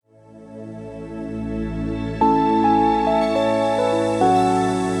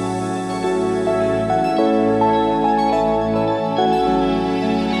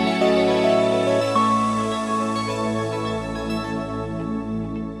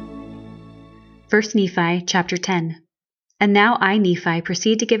1 Nephi Chapter 10. And now I, Nephi,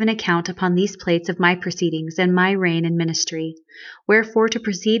 proceed to give an account upon these plates of my proceedings and my reign and ministry. Wherefore, to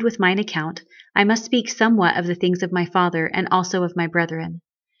proceed with mine account, I must speak somewhat of the things of my father and also of my brethren.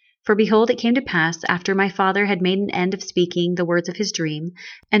 For behold, it came to pass, after my father had made an end of speaking the words of his dream,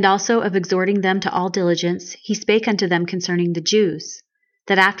 and also of exhorting them to all diligence, he spake unto them concerning the Jews,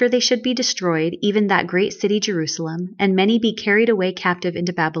 that after they should be destroyed, even that great city Jerusalem, and many be carried away captive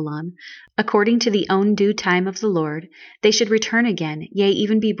into Babylon, according to the own due time of the Lord, they should return again, yea,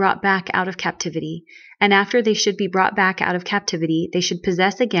 even be brought back out of captivity. And after they should be brought back out of captivity, they should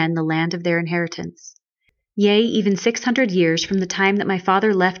possess again the land of their inheritance. Yea, even 600 years from the time that my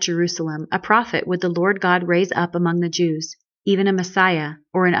father left Jerusalem, a prophet would the Lord God raise up among the Jews, even a Messiah,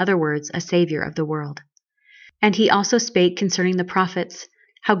 or in other words, a Savior of the world. And he also spake concerning the prophets,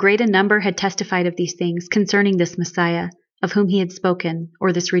 how great a number had testified of these things concerning this Messiah, of whom he had spoken,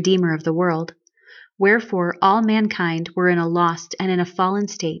 or this Redeemer of the world. Wherefore all mankind were in a lost and in a fallen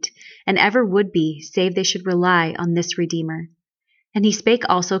state, and ever would be, save they should rely on this Redeemer. And he spake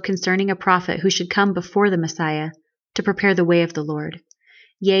also concerning a prophet who should come before the Messiah, to prepare the way of the Lord.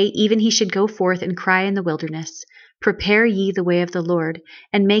 Yea, even he should go forth and cry in the wilderness, Prepare ye the way of the Lord,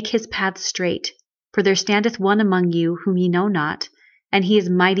 and make his paths straight. For there standeth one among you whom ye know not, and he is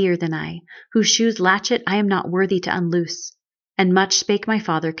mightier than I, whose shoes latchet I am not worthy to unloose. And much spake my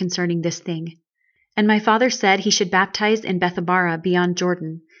father concerning this thing. And my father said he should baptize in Bethabara beyond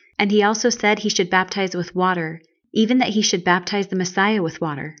Jordan, and he also said he should baptize with water, even that he should baptize the Messiah with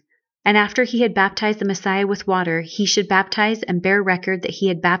water. And after he had baptized the Messiah with water, he should baptize and bear record that he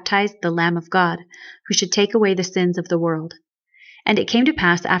had baptized the Lamb of God, who should take away the sins of the world. And it came to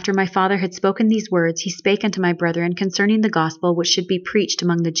pass, after my father had spoken these words, he spake unto my brethren concerning the gospel which should be preached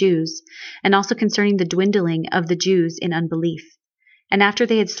among the Jews, and also concerning the dwindling of the Jews in unbelief. And after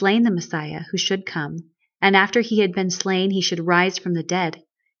they had slain the Messiah, who should come, and after he had been slain, he should rise from the dead,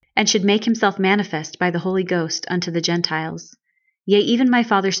 and should make himself manifest by the Holy Ghost unto the Gentiles. Yea, even my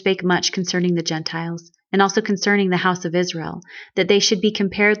father spake much concerning the Gentiles, and also concerning the house of Israel, that they should be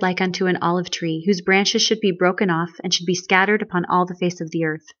compared like unto an olive tree, whose branches should be broken off, and should be scattered upon all the face of the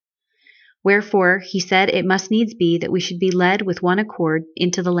earth. Wherefore, he said, it must needs be that we should be led with one accord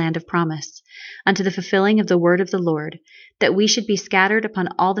into the land of promise, unto the fulfilling of the word of the Lord, that we should be scattered upon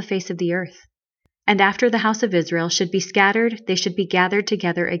all the face of the earth. And after the house of Israel should be scattered, they should be gathered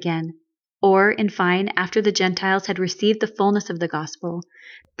together again. Or, in fine, after the Gentiles had received the fullness of the gospel,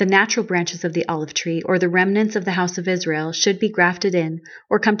 the natural branches of the olive tree, or the remnants of the house of Israel, should be grafted in,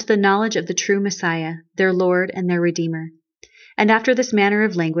 or come to the knowledge of the true Messiah, their Lord and their Redeemer. And after this manner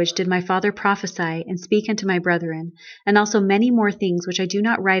of language did my father prophesy and speak unto my brethren, and also many more things which I do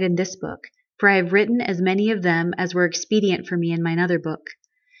not write in this book, for I have written as many of them as were expedient for me in mine other book.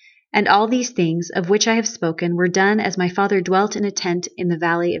 And all these things, of which I have spoken, were done as my father dwelt in a tent in the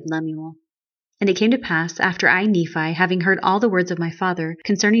valley of Lemuel. And it came to pass, after I, Nephi, having heard all the words of my father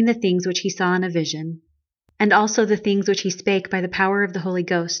concerning the things which he saw in a vision, and also the things which he spake by the power of the Holy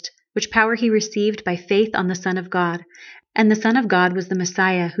Ghost, which power he received by faith on the Son of God, and the Son of God was the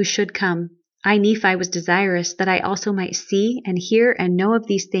Messiah who should come, I, Nephi, was desirous that I also might see and hear and know of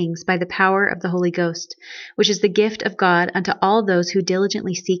these things by the power of the Holy Ghost, which is the gift of God unto all those who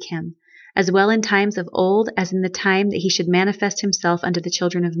diligently seek him, as well in times of old as in the time that he should manifest himself unto the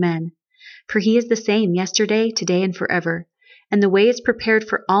children of men. For he is the same yesterday, today, and forever. And the way is prepared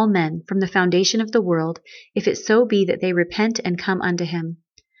for all men from the foundation of the world, if it so be that they repent and come unto him.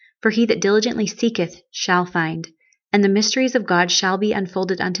 For he that diligently seeketh shall find, and the mysteries of God shall be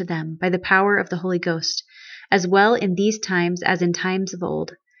unfolded unto them by the power of the Holy Ghost, as well in these times as in times of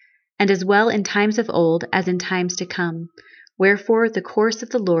old, and as well in times of old as in times to come. Wherefore the course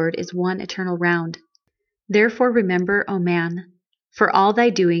of the Lord is one eternal round. Therefore remember, O man, for all thy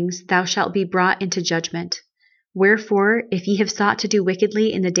doings thou shalt be brought into judgment. Wherefore, if ye have sought to do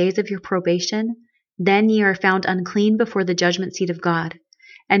wickedly in the days of your probation, then ye are found unclean before the judgment seat of God,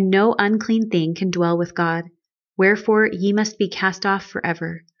 and no unclean thing can dwell with God. Wherefore ye must be cast off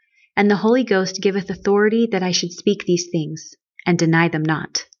forever. And the Holy Ghost giveth authority that I should speak these things, and deny them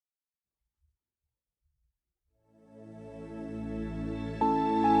not.